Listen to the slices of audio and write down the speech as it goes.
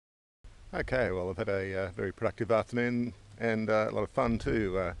Okay, well, I've had a very productive afternoon and a lot of fun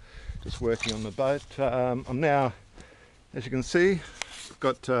too, just working on the boat. I'm now, as you can see,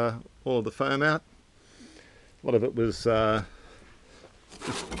 got all of the foam out. A lot of it was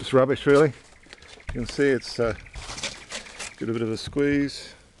just rubbish, really. You can see it's got a bit of a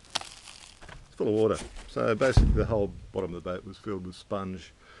squeeze. It's full of water. So basically the whole bottom of the boat was filled with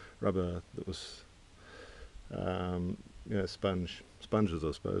sponge, rubber that was sponges,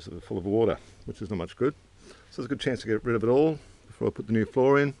 I suppose, that are full of water, which is not much good. So it's a good chance to get rid of it all before I put the new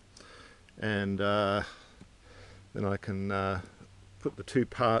floor in, and then I can put the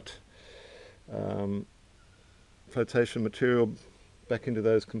two-part flotation material back into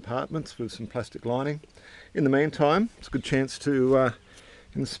those compartments with some plastic lining. In the meantime, it's a good chance to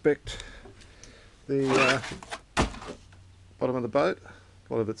inspect the bottom of the boat.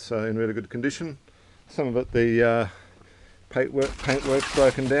 A lot of it's in really good condition. Some of it, the paintwork's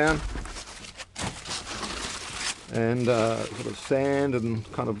broken down, and sort of sand and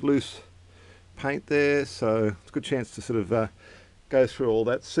kind of loose paint there, so it's a good chance to sort of go through all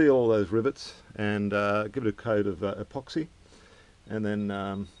that, seal all those rivets, and give it a coat of epoxy, and then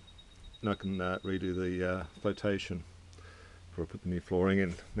I can redo the flotation before I put the new flooring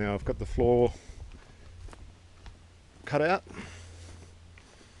in. Now I've got the floor cut out,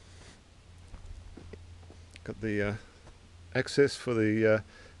 got the access for the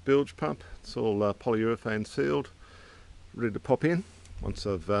bilge pump. It's all polyurethane sealed, ready to pop in once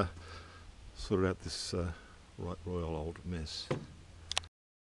I've sorted out this right royal old mess.